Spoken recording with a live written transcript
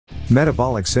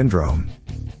Metabolic syndrome.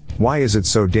 Why is it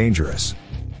so dangerous?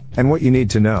 And what you need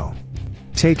to know.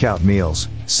 Takeout meals,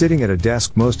 sitting at a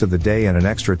desk most of the day and an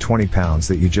extra 20 pounds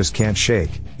that you just can't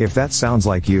shake. If that sounds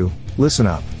like you, listen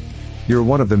up. You're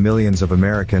one of the millions of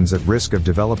Americans at risk of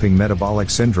developing metabolic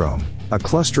syndrome, a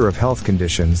cluster of health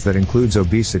conditions that includes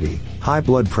obesity, high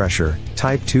blood pressure,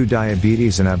 type 2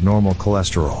 diabetes and abnormal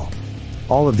cholesterol.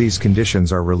 All of these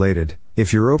conditions are related.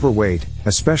 If you're overweight,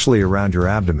 especially around your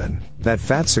abdomen, that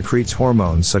fat secretes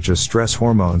hormones such as stress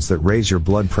hormones that raise your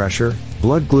blood pressure,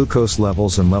 blood glucose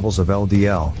levels and levels of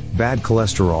LDL, bad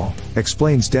cholesterol,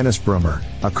 explains Dennis Bruemmer,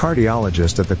 a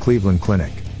cardiologist at the Cleveland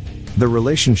Clinic. The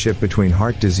relationship between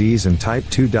heart disease and type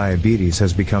 2 diabetes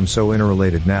has become so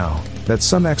interrelated now, that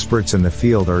some experts in the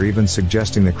field are even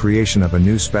suggesting the creation of a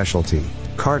new specialty,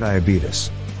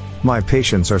 cardiabetes. My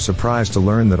patients are surprised to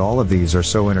learn that all of these are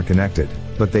so interconnected,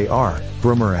 but they are,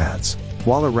 Bruemmer adds.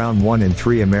 While around 1 in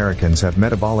 3 Americans have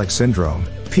metabolic syndrome,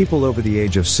 people over the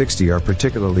age of 60 are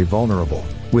particularly vulnerable,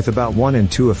 with about 1 in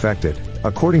 2 affected,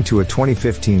 according to a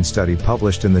 2015 study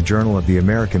published in the Journal of the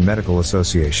American Medical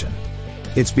Association.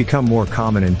 It's become more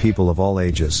common in people of all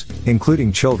ages,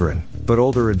 including children, but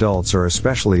older adults are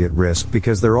especially at risk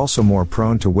because they're also more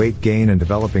prone to weight gain and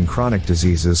developing chronic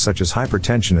diseases such as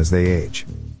hypertension as they age.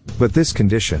 But this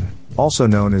condition, also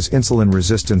known as insulin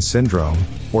resistance syndrome,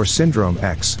 or Syndrome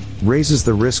X, raises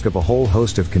the risk of a whole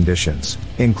host of conditions,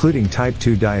 including type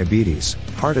 2 diabetes,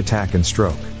 heart attack and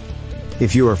stroke.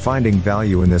 If you are finding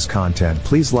value in this content,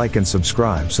 please like and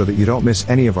subscribe so that you don't miss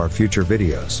any of our future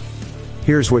videos.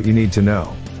 Here's what you need to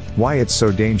know. Why it's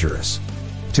so dangerous.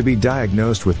 To be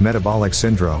diagnosed with metabolic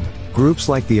syndrome, groups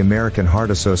like the American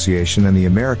Heart Association and the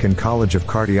American College of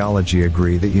Cardiology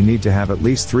agree that you need to have at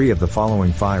least 3 of the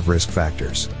following 5 risk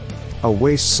factors. A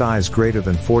waist size greater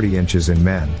than 40 inches in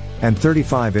men, and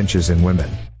 35 inches in women.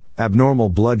 Abnormal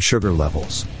blood sugar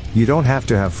levels. You don't have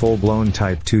to have full-blown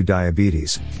type 2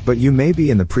 diabetes, but you may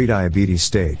be in the prediabetes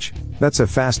stage. That's a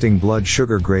fasting blood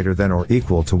sugar greater than or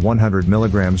equal to 100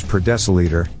 mg per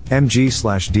deciliter,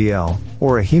 mg/dl,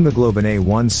 or a hemoglobin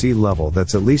A1c level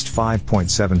that's at least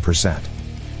 5.7%.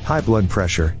 High blood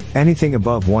pressure, anything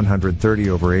above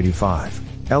 130/85.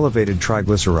 Elevated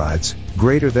triglycerides,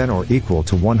 greater than or equal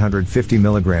to 150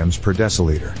 mg per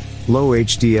deciliter. Low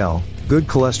HDL, good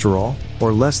cholesterol,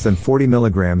 or less than 40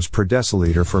 mg per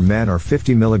deciliter for men or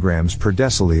 50 mg per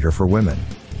deciliter for women.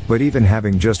 But even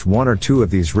having just 1 or 2 of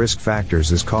these risk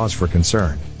factors is cause for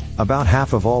concern. About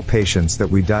half of all patients that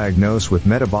we diagnose with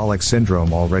metabolic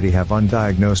syndrome already have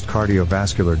undiagnosed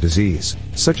cardiovascular disease,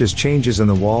 such as changes in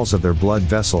the walls of their blood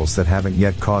vessels that haven't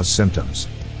yet caused symptoms.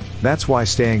 That's why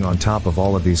staying on top of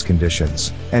all of these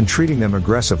conditions, and treating them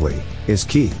aggressively, is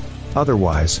key.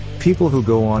 Otherwise, people who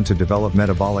go on to develop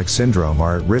metabolic syndrome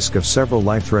are at risk of several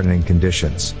life-threatening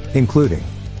conditions, including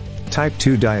type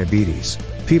 2 diabetes.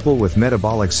 People with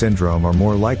metabolic syndrome are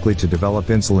more likely to develop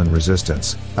insulin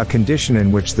resistance, a condition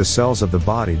in which the cells of the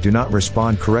body do not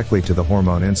respond correctly to the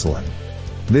hormone insulin.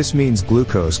 This means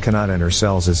glucose cannot enter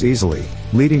cells as easily,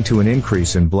 leading to an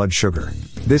increase in blood sugar.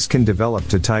 This can develop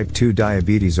to type 2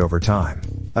 diabetes over time.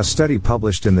 A study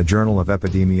published in the Journal of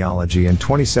Epidemiology in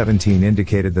 2017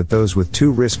 indicated that those with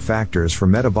 2 risk factors for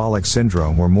metabolic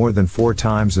syndrome were more than 4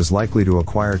 times as likely to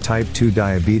acquire type 2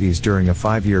 diabetes during a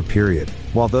 5-year period,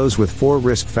 while those with 4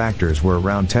 risk factors were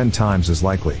around 10 times as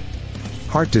likely.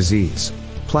 Heart disease.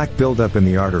 Plaque buildup in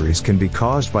the arteries can be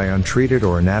caused by untreated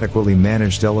or inadequately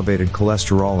managed elevated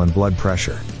cholesterol and blood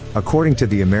pressure. According to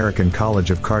the American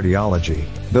College of Cardiology,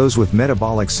 those with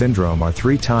metabolic syndrome are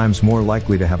 3 times more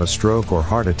likely to have a stroke or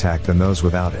heart attack than those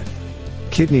without it.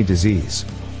 Kidney disease.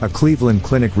 A Cleveland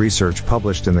Clinic research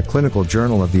published in the Clinical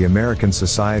Journal of the American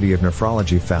Society of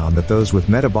Nephrology found that those with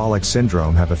metabolic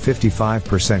syndrome have a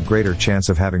 55% greater chance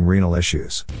of having renal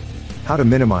issues. How to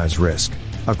minimize risk.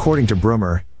 According to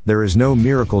Bruemmer, there is no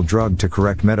miracle drug to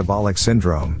correct metabolic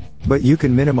syndrome, but you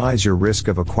can minimize your risk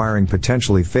of acquiring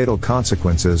potentially fatal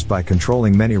consequences by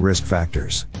controlling many risk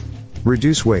factors.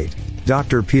 Reduce weight.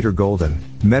 Dr. Peter Golden,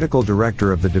 medical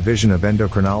director of the Division of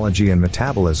Endocrinology and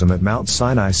Metabolism at Mount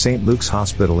Sinai St. Luke's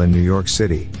Hospital in New York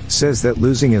City, says that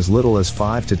losing as little as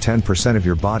 5 to 10% of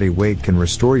your body weight can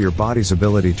restore your body's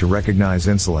ability to recognize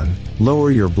insulin,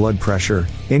 lower your blood pressure,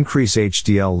 increase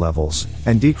HDL levels,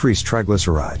 and decrease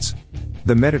triglycerides.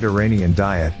 The Mediterranean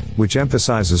diet, which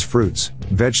emphasizes fruits,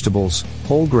 vegetables,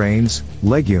 whole grains,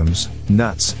 legumes,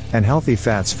 nuts, and healthy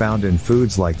fats found in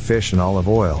foods like fish and olive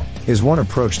oil, is one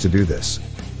approach to do this.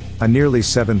 A nearly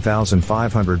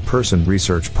 7,500-person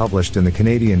research published in the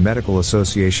Canadian Medical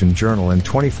Association Journal in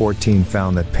 2014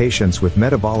 found that patients with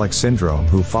metabolic syndrome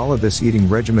who follow this eating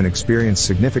regimen experience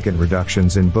significant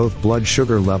reductions in both blood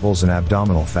sugar levels and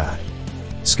abdominal fat.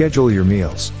 Schedule your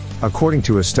meals. According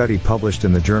to a study published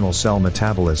in the journal Cell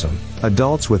Metabolism,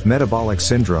 adults with metabolic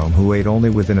syndrome who ate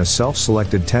only within a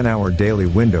self-selected 10-hour daily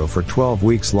window for 12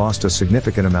 weeks lost a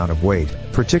significant amount of weight,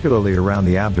 particularly around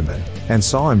the abdomen, and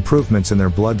saw improvements in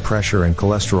their blood pressure and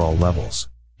cholesterol levels.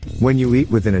 When you eat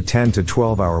within a 10 to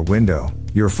 12-hour window,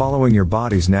 you're following your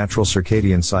body's natural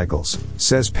circadian cycles,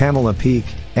 says Pamela Peake,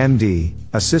 MD,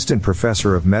 assistant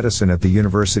professor of medicine at the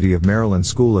University of Maryland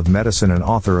School of Medicine and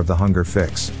author of The Hunger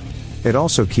Fix. It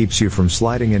also keeps you from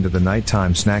sliding into the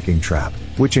nighttime snacking trap,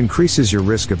 which increases your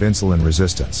risk of insulin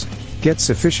resistance. Get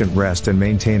sufficient rest and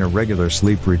maintain a regular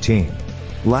sleep routine.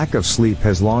 Lack of sleep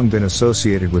has long been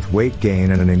associated with weight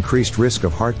gain and an increased risk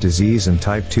of heart disease and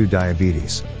type 2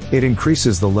 diabetes. It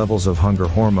increases the levels of hunger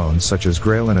hormones such as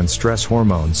ghrelin and stress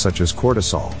hormones such as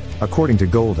cortisol, according to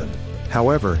Golden.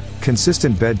 However,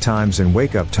 consistent bedtimes and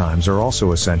wake-up times are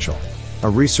also essential. A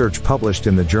research published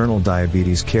in the journal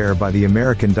Diabetes Care by the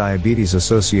American Diabetes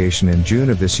Association in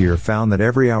June of this year found that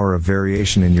every hour of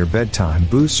variation in your bedtime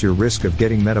boosts your risk of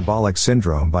getting metabolic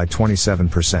syndrome by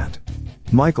 27%.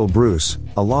 Michael Bruce,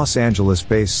 a Los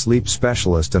Angeles-based sleep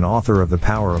specialist and author of The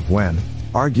Power of When,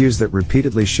 argues that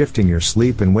repeatedly shifting your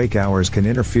sleep and wake hours can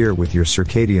interfere with your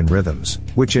circadian rhythms,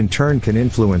 which in turn can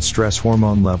influence stress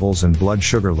hormone levels and blood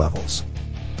sugar levels.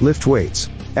 Lift weights.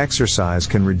 Exercise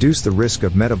can reduce the risk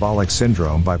of metabolic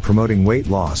syndrome by promoting weight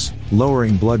loss,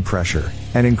 lowering blood pressure,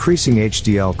 and increasing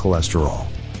HDL cholesterol.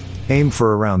 Aim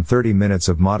for around 30 minutes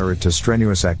of moderate to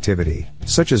strenuous activity,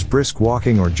 such as brisk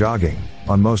walking or jogging,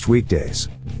 on most weekdays.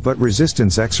 But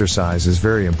resistance exercise is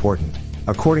very important.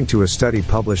 According to a study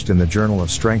published in the Journal of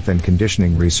Strength and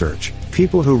Conditioning Research,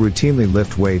 people who routinely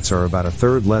lift weights are about a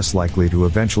third less likely to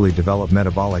eventually develop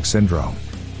metabolic syndrome.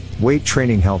 Weight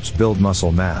training helps build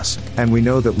muscle mass, and we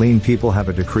know that lean people have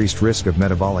a decreased risk of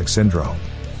metabolic syndrome.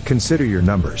 Consider your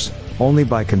numbers. Only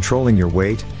by controlling your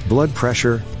weight, blood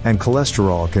pressure, and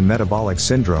cholesterol can metabolic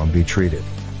syndrome be treated.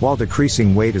 While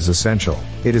decreasing weight is essential,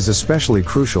 it is especially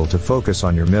crucial to focus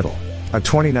on your middle. A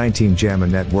 2019 JAMA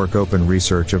Network open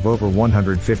research of over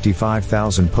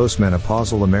 155,000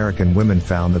 postmenopausal American women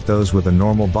found that those with a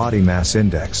normal body mass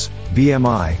index,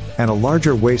 BMI, and a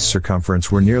larger waist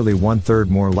circumference were nearly one-third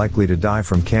more likely to die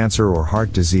from cancer or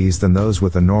heart disease than those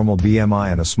with a normal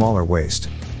BMI and a smaller waist.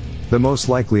 The most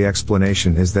likely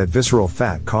explanation is that visceral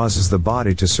fat causes the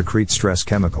body to secrete stress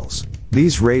chemicals.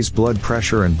 These raise blood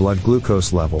pressure and blood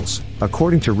glucose levels,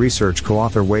 according to research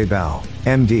co-author Wei Bao,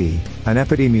 MD, an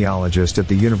epidemiologist at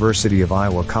the University of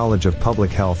Iowa College of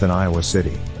Public Health in Iowa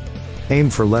City. Aim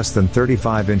for less than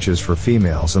 35 inches for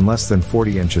females and less than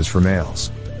 40 inches for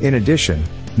males. In addition,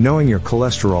 knowing your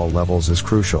cholesterol levels is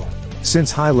crucial.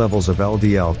 Since high levels of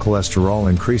LDL cholesterol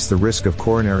increase the risk of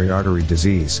coronary artery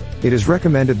disease, it is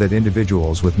recommended that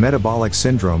individuals with metabolic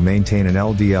syndrome maintain an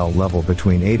LDL level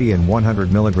between 80 and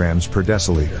 100 milligrams per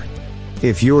deciliter.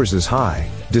 If yours is high,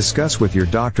 discuss with your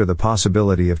doctor the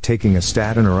possibility of taking a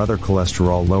statin or other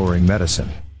cholesterol-lowering medicine.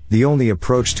 The only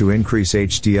approach to increase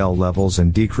HDL levels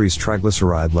and decrease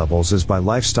triglyceride levels is by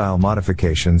lifestyle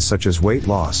modifications such as weight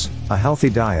loss, a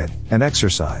healthy diet, and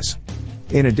exercise.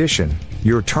 In addition,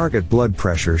 your target blood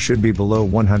pressure should be below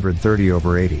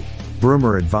 130/80.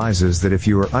 Bruemmer advises that if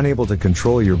you are unable to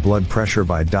control your blood pressure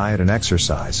by diet and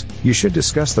exercise, you should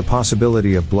discuss the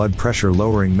possibility of blood pressure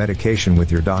lowering medication with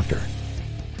your doctor.